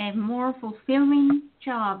need a more fulfilling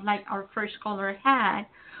job like our first caller had,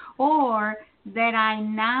 or that I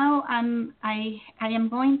am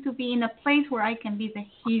going to be in a place where I can be the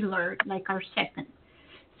healer, like our second.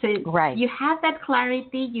 So you have that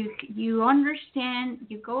clarity, you understand,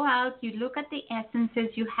 you go out, you look at the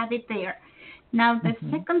essences, you have it there. Now the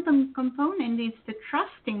second component is the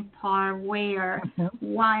trusting part, where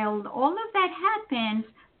while all of that happens,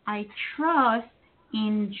 I trust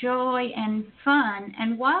in joy and fun.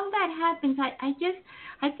 And while that happens, I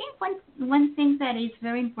think one thing that is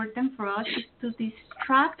very important for us is to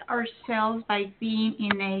distract ourselves by being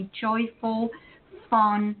in a joyful,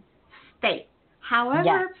 fun state.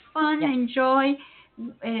 However fun and joy,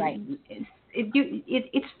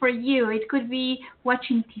 it's for you. It could be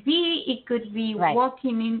watching TV. It could be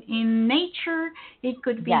walking in nature. It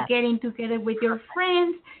could be getting together with your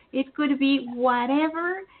friends. It could be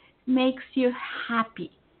whatever makes you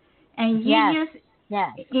happy. And you just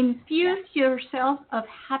infuse yourself of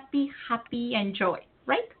happy and joy,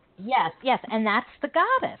 right? Yes. And that's the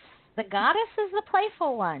goddess. The goddess is the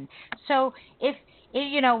playful one. So if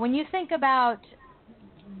when you think about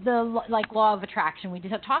the law of attraction, we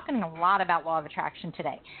are talking a lot about law of attraction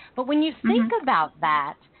today. But when you think about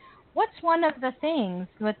that, what's one of the things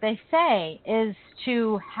what they say is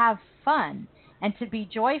to have fun and to be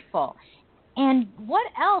joyful. And what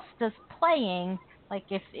else does playing,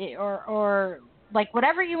 or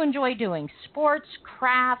whatever you enjoy doing, sports,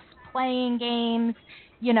 crafts, playing games,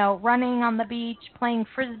 running on the beach, playing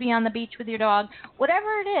frisbee on the beach with your dog, whatever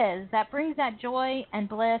it is that brings that joy and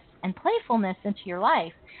bliss and playfulness into your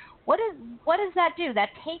life, what does that do? That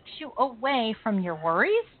takes you away from your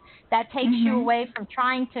worries. That takes you away from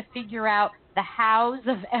trying to figure out the hows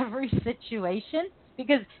of every situation,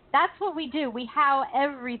 because that's what we do. We how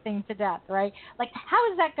everything to death, right? Like,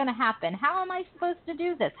 how is that going to happen? How am I supposed to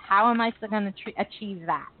do this? How am I going to achieve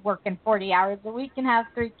that? Working 40 hours a week and have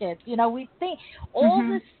 3 kids. We think all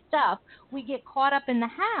this stuff, we get caught up in the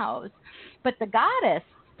hows. But the goddess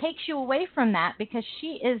takes you away from that, because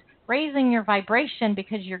she is raising your vibration,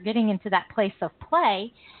 because you're getting into that place of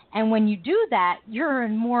play. And when you do that, you're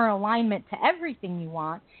in more alignment to everything you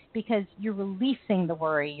want, because you're releasing the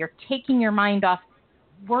worry. You're taking your mind off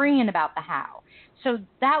worrying about the how. So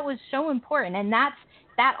that was so important, and that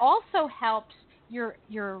also helps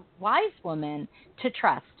your wise woman to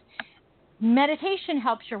trust. Meditation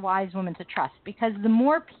helps your wise woman to trust, because the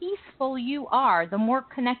more peaceful you are, the more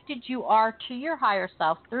connected you are to your higher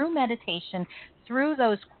self through meditation, through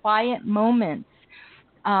those quiet moments,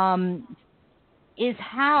 is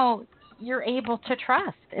how you're able to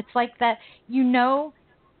trust. It's like that,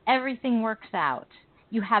 everything works out.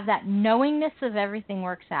 You have that knowingness of everything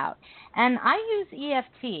works out. And I use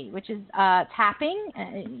EFT, which is tapping,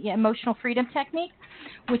 emotional freedom technique,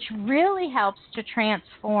 which really helps to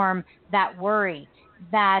transform that worry,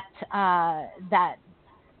 that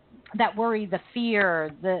that worry, the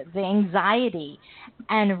fear, the anxiety,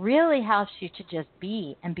 and really helps you to just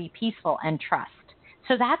be and be peaceful and trust.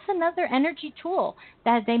 So that's another energy tool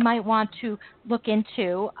that they might want to look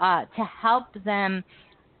into to help them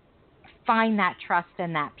find that trust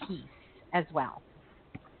and that peace as well.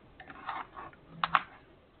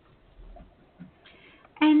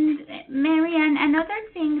 And Marianne, another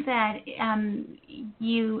thing that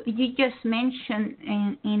you just mentioned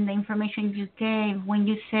in the information you gave when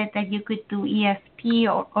you said that you could do EFT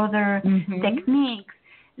or other techniques,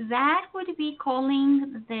 that would be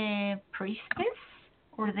calling the priestess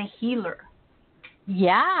or the healer.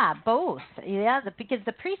 Yeah, both. Yeah, because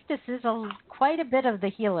the priestess is quite a bit of the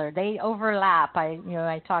healer. They overlap.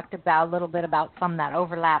 I talked about a little bit about some that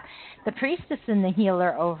overlap. The priestess and the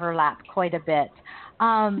healer overlap quite a bit.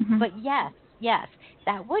 But yes,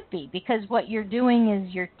 that would be, because what you're doing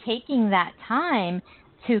is you're taking that time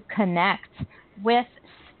to connect with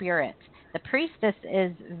spirit. The priestess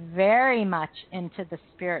is very much into the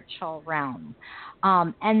spiritual realm,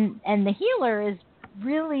 and the healer is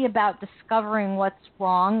really about discovering what's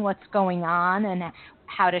wrong, what's going on, and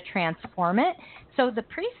how to transform it. So the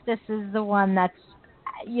priestess is the one that's,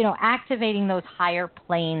 activating those higher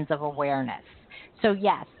planes of awareness. So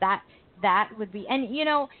yes, that would be, and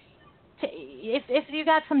if you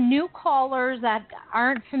got some new callers that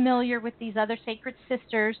aren't familiar with these other sacred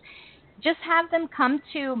sisters, just have them come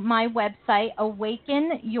to my website,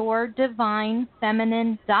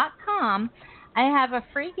 awakenyourdivinefeminine.com. I have a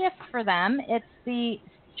free gift for them. It's the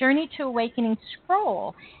Journey to Awakening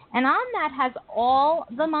scroll. And on that has all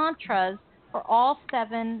the mantras for all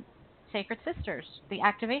 7 sacred sisters, the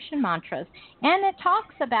activation mantras. And it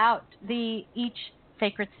talks about each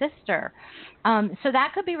sacred sister. So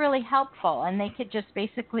that could be really helpful. And they could just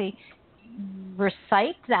basically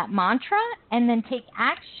recite that mantra and then take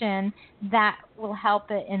action that will help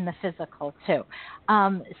it in the physical too.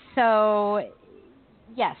 So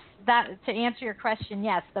yes, that to answer your question,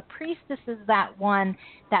 yes, the priestess is that one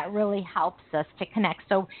that really helps us to connect.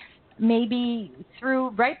 So maybe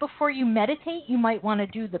right before you meditate, you might want to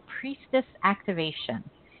do the priestess activation.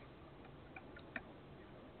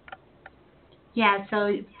 Yeah,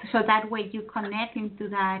 so that way you connect into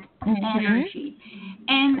that energy.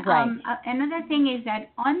 And another thing is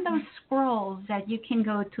that on those scrolls that you can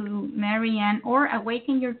go to Marianne or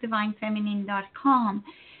awakenyourdivinefeminine.com,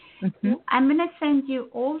 I'm going to send you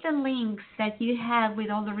all the links that you have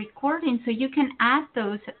with all the recordings so you can add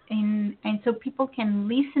those in, and so people can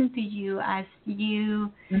listen to you as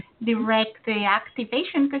you direct the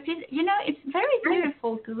activation, because it's very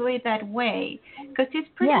beautiful to do it that way, because it's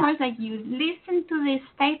pretty much like you listen to this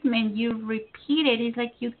statement, you repeat it, it's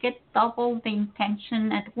like you get double the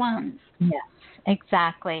intention at once. Yes,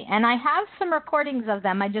 exactly. And I have some recordings of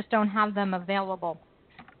them, I just don't have them available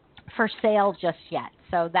for sale just yet.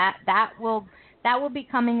 So that will be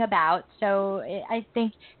coming about. So I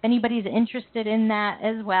think if anybody's interested in that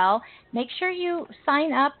as well, make sure you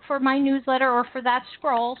sign up for my newsletter or for that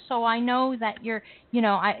scroll, so I know that I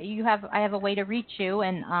have a way to reach you,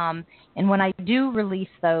 and when I do release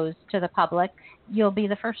those to the public, you'll be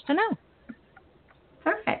the first to know.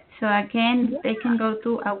 Perfect. So again, they can go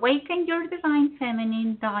to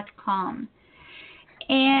awakenyourdivinefeminine.com.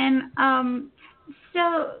 And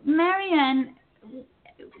so, Marianne,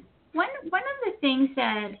 one of the things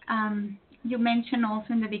that you mentioned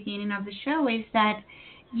also in the beginning of the show is that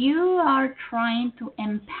you are trying to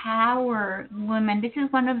empower women. This is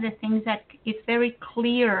one of the things that is very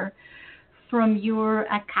clear from your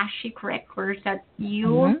Akashic records, that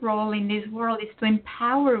your role in this world is to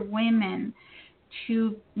empower women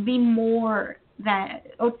to be more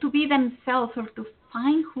or to be themselves, or to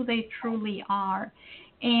find who they truly are.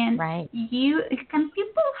 And can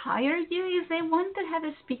people hire you if they want to have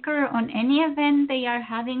a speaker on any event they are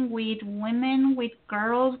having with women, with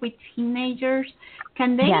girls, with teenagers?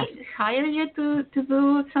 Can they hire you to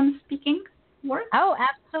do some speaking work? Oh,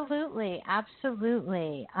 absolutely.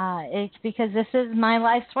 Absolutely. It's because this is my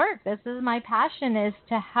life's work. This is my passion, is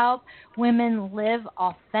to help women live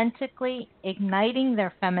authentically, igniting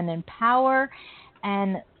their feminine power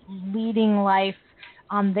and leading life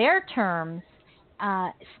on their terms.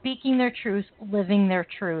 Speaking their truth, living their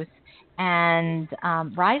truth, and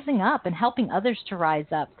rising up and helping others to rise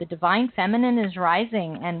up. The divine feminine is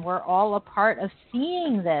rising, and we're all a part of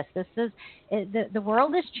seeing this. The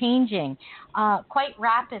world is changing quite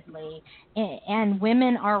rapidly, and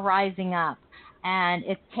women are rising up. And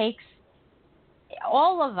it takes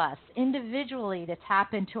all of us individually to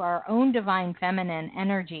tap into our own divine feminine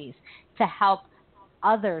energies to help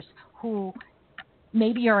others who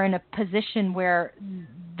maybe are in a position where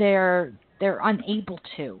they're unable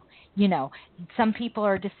to. Some people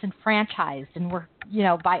are disenfranchised, and we're,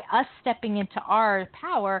 by us stepping into our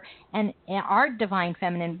power and our divine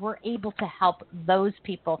feminine, we're able to help those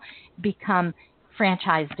people become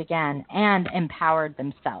franchised again and empowered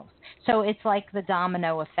themselves. So it's like the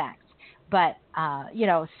domino effect. But,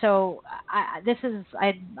 so I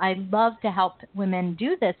love to help women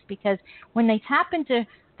do this, because when they tap into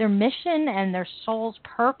their mission and their soul's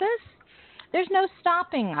purpose, there's no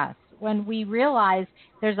stopping us when we realize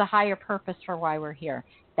there's a higher purpose for why we're here,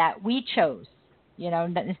 that we chose.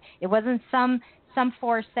 It wasn't some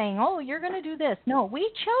force saying, oh, you're going to do this. No,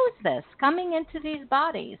 we chose this coming into these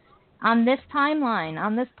bodies on this timeline,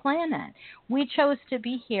 on this planet. We chose to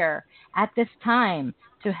be here at this time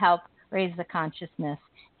to help raise the consciousness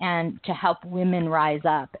and to help women rise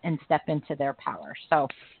up and step into their power. So,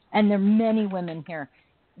 and there are many women here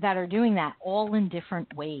that are doing that, all in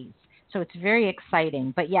different ways. So it's very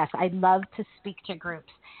exciting. But yes, I'd love to speak to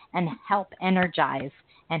groups and help energize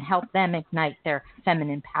and help them ignite their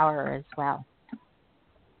feminine power as well.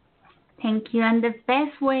 Thank you. And the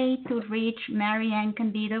best way to reach Marianne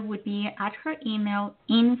Candido would be at her email,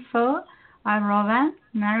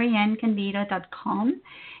 info@mariannecandido.com.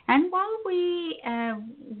 And while we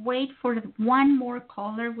wait for one more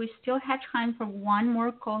caller, we still have time for one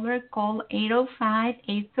more caller. Call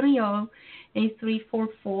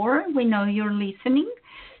 805-830-8344. We know you're listening.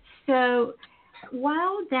 So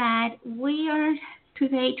while that, we are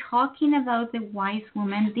today talking about the wise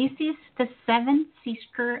woman. This is the seventh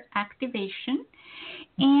sister activation.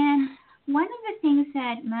 And one of the things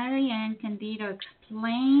that Marianne Candido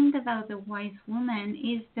explained about the wise woman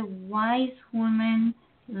is the wise woman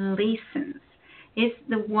listens. It's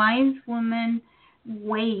the wise woman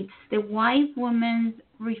waits. The wise woman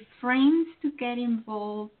refrains to get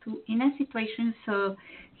involved in a situation so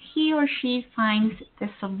he or she finds the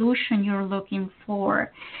solution you're looking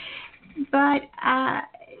for. But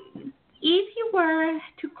if you were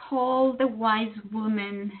to call the wise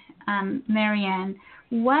woman, Marianne,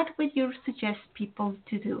 what would you suggest people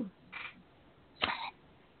to do?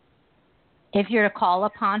 If you're to call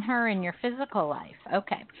upon her in your physical life,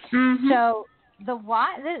 okay. Mm-hmm. So the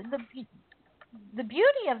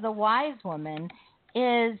beauty of the wise woman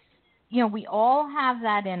is, we all have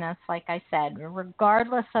that in us, like I said,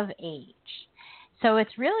 regardless of age. So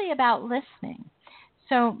it's really about listening.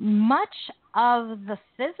 So much of the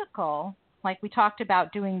physical, like we talked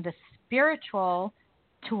about doing the spiritual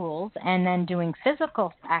tools and then doing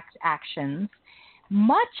physical actions,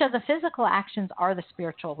 much of the physical actions are the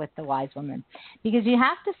spiritual with the wise woman, because you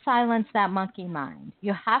have to silence that monkey mind.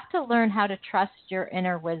 You have to learn how to trust your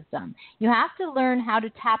inner wisdom. You have to learn how to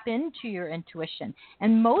tap into your intuition.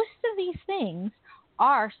 And most of these things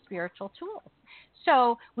are spiritual tools.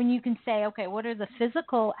 So when you can say, okay, what are the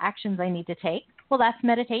physical actions I need to take? Well, that's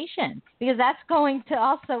meditation, because that's going to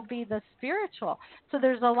also be the spiritual. So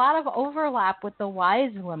there's a lot of overlap with the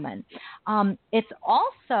wise woman. It's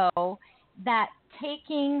also that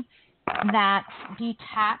taking that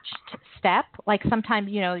detached step, like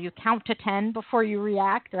sometimes, you count to 10 before you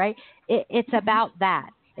react, right? It's about that.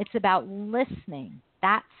 It's about listening.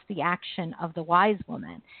 That's the action of the wise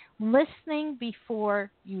woman. Listening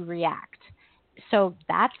before you react. So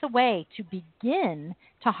that's a way to begin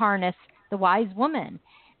to harness the wise woman,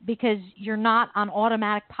 because you're not on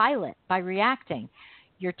automatic pilot by reacting.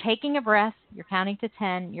 You're taking a breath, you're counting to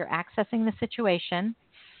 10, you're accessing the situation,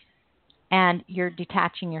 and you're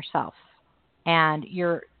detaching yourself. And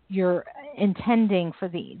you're intending for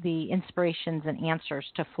the inspirations and answers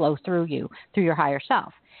to flow through you, through your higher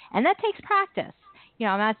self. And that takes practice.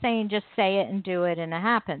 I'm not saying just say it and do it and it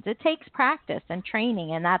happens. It takes practice and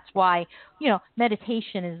training, and that's why,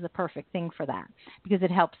 meditation is the perfect thing for that, because it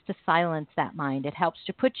helps to silence that mind. It helps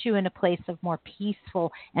to put you in a place of more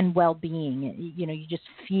peaceful and well-being. You just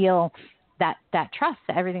feel that trust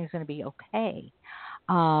that everything's going to be okay.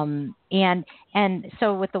 And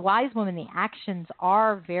so with the wise woman, the actions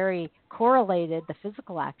are very correlated, the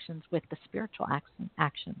physical actions with the spiritual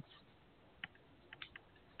actions.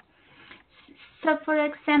 So, for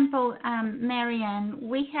example, Marianne,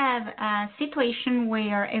 we have a situation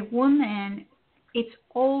where a woman is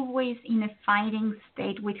always in a fighting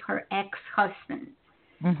state with her ex-husband.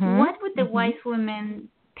 Mm-hmm. What would the wise woman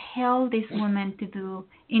tell this woman to do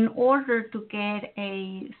in order to get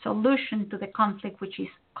a solution to the conflict, which is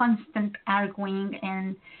constant arguing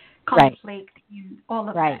and conflict and all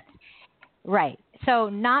of that? Right. So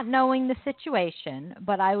not knowing the situation,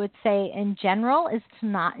 but I would say in general is to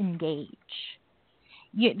not engage.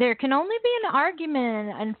 There can only be an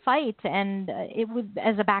argument and fight, and it would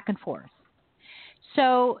as a back and forth.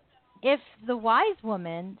 So if the wise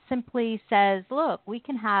woman simply says, look, we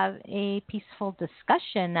can have a peaceful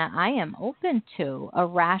discussion that I am open to, a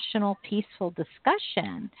rational, peaceful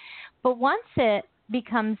discussion. But once it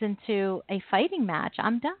becomes into a fighting match,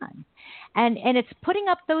 I'm done. And it's putting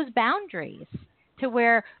up those boundaries to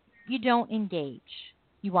where you don't engage.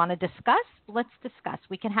 You want to discuss? Let's discuss.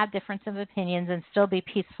 We can have difference of opinions and still be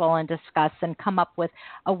peaceful and discuss and come up with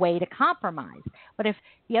a way to compromise. But if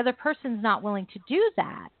the other person's not willing to do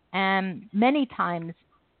that, and many times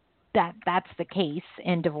that's the case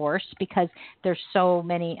in divorce because there's so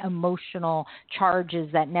many emotional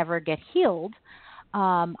charges that never get healed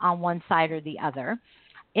on one side or the other,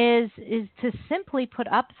 is to simply put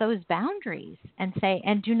up those boundaries and say,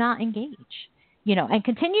 and do not engage. And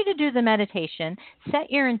continue to do the meditation, set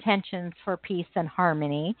your intentions for peace and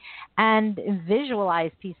harmony, and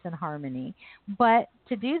visualize peace and harmony. But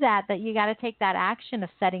to do that you got to take that action of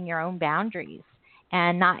setting your own boundaries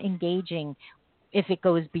and not engaging if it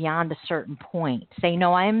goes beyond a certain point. Say,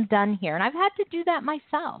 no, I am done here. And I've had to do that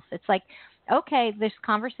myself. It's like, okay, this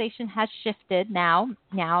conversation has shifted. Now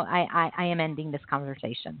I am ending this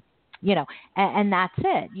conversation. And that's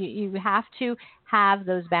it. You have to have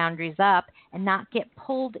those boundaries up and not get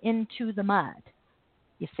pulled into the mud,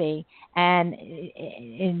 you see. And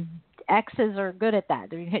exes are good at that.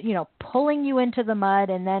 They're, pulling you into the mud,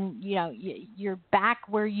 and then, you're back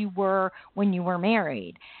where you were when you were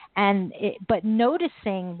married. But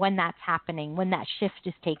noticing when that's happening, when that shift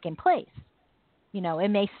is taking place.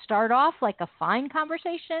 It may start off like a fine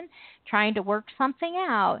conversation, trying to work something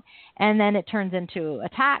out, and then it turns into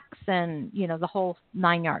attacks and, the whole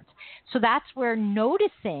 9 yards. So that's where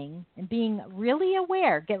noticing and being really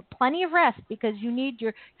aware, get plenty of rest because you need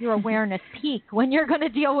your awareness peak when you're going to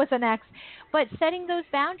deal with an ex, but setting those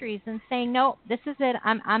boundaries and saying, no, this is it.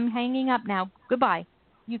 I'm hanging up now. Goodbye.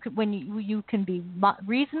 You can be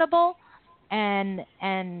reasonable and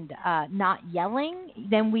not yelling,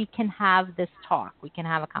 then we can have this talk. We can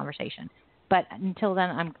have a conversation. But until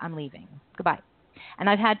then, I'm leaving. Goodbye. And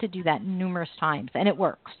I've had to do that numerous times, and it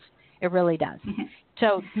works. It really does.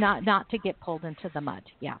 So not to get pulled into the mud.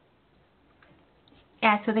 Yeah.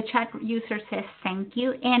 Yeah, so the chat user says thank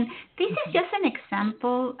you. And this is just an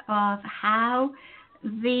example of how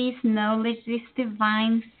this knowledge, this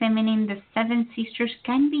divine feminine, the seven sisters,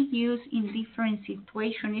 can be used in different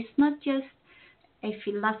situations. It's not just a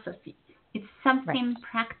philosophy. It's something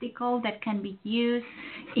practical that can be used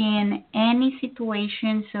in any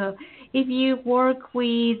situation. So if you work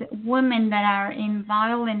with women that are in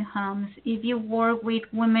violent homes, if you work with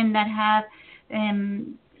women that have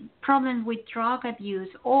problems with drug abuse,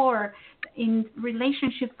 or in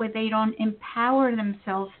relationship where they don't empower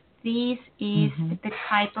themselves, this is the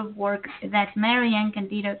type of work that Marianne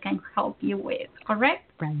Candido can help you with, correct?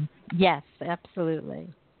 Right. Yes, absolutely.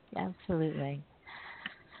 Absolutely.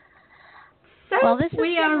 So well, this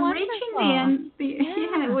we are reaching the end.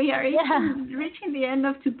 We are reaching the end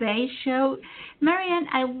of today's show. Marianne,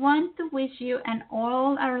 I want to wish you and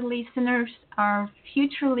all our listeners, our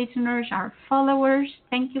future listeners, our followers,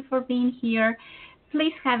 thank you for being here.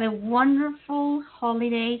 Please have a wonderful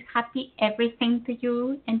holiday. Happy everything to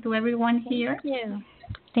you and to everyone here. Thank you.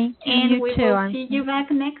 Thank you. And you we too. will see you back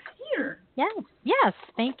next year. Yes.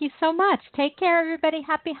 Thank you so much. Take care, everybody.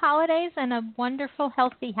 Happy holidays and a wonderful,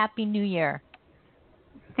 healthy, happy New Year.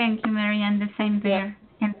 Thank you, Marianne. The same there.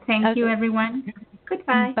 And thank you, everyone.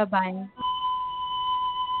 Goodbye. Bye-bye.